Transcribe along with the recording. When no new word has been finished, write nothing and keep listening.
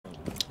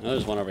know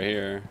there's one over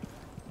here.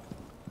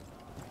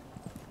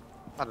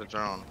 Not a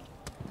drone.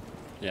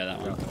 Yeah, that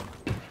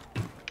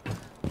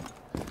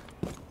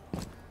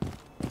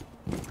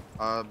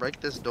one. Break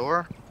this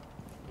door.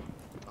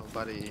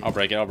 Nobody. I'll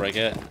break it. I'll break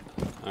it.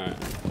 All right.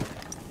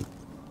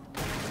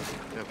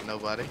 Yep,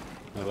 nobody.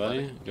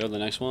 Nobody. Go to the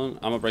next one.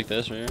 I'm gonna break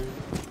this right here.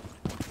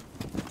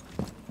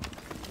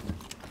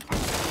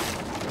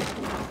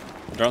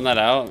 Drone that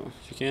out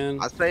if you can.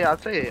 I'd say.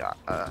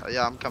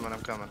 Yeah, I'm coming.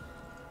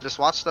 Just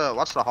watch the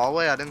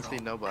hallway. I didn't see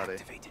nobody.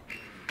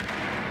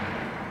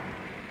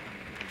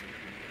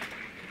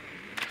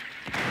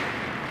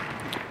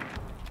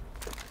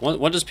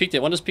 One just peeked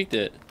it. One just peeked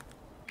it.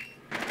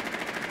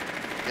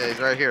 Yeah, he's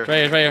right here.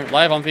 Right here.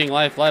 Live on ping.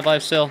 Live. Still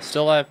live.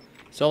 Still live.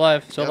 Still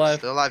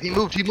alive. He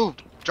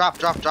moved. Drop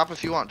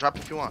if you want.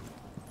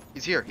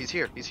 He's here. Is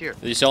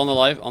he still on the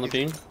live? On the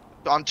ping?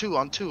 On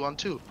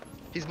two.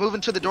 He's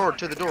moving to the door.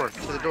 The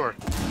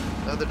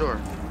other door.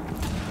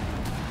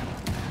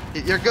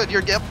 You're good.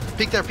 Yep.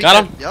 Peek there.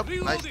 Got him. Yep.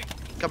 Nice.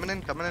 Coming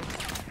in.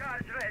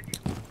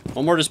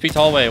 One more just peeked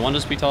hallway.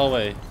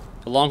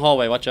 The long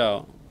hallway. Watch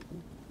out.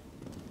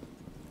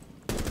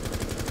 I'm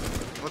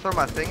gonna throw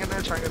my thing in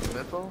there. Try and get the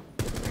missile.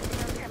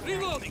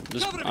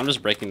 I'm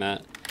just breaking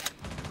that.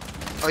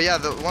 Oh yeah,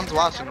 the one's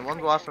watching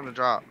the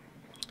drop.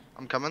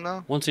 I'm coming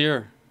though. One's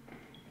here.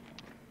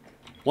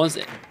 When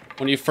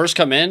you first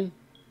come in,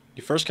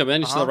 you see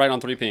the right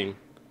on 3 ping.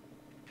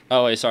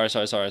 Oh wait, sorry,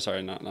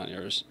 not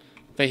yours.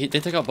 Wait, they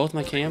took out both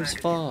my cams?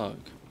 Fuck.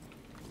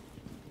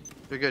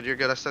 You're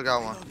good, I still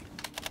got one.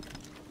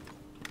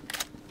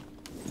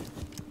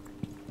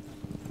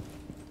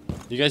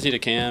 You guys need a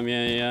cam,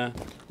 yeah.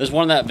 There's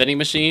one in that vending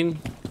machine.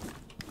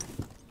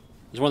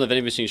 There's one in the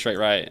vending machine straight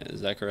right,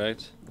 is that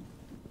correct?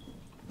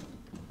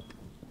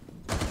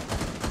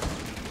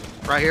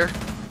 Right here.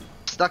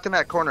 Stuck in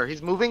that corner.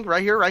 He's moving,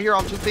 right here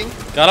on 2 ping.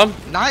 Got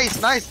him? Nice.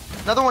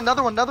 Another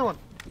one.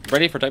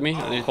 Ready, protect me,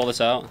 I need to pull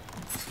this out.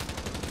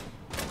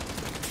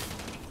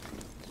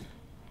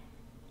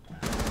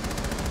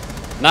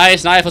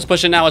 Nice, let's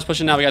push it now,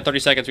 we got 30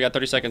 seconds.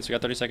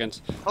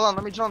 Hold on,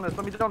 let me drone this.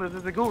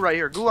 There's a goo right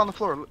here. Goo on the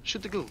floor.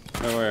 Shoot the goo.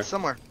 Where?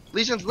 Somewhere.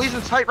 Lesions,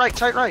 tight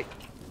right.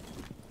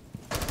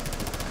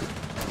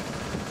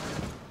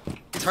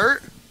 He's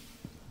hurt.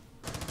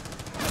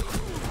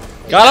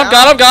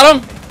 Got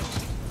him!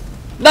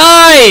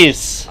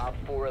 Nice! Op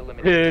 4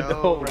 eliminated. Dude, Go.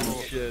 holy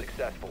shit.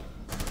 Successful.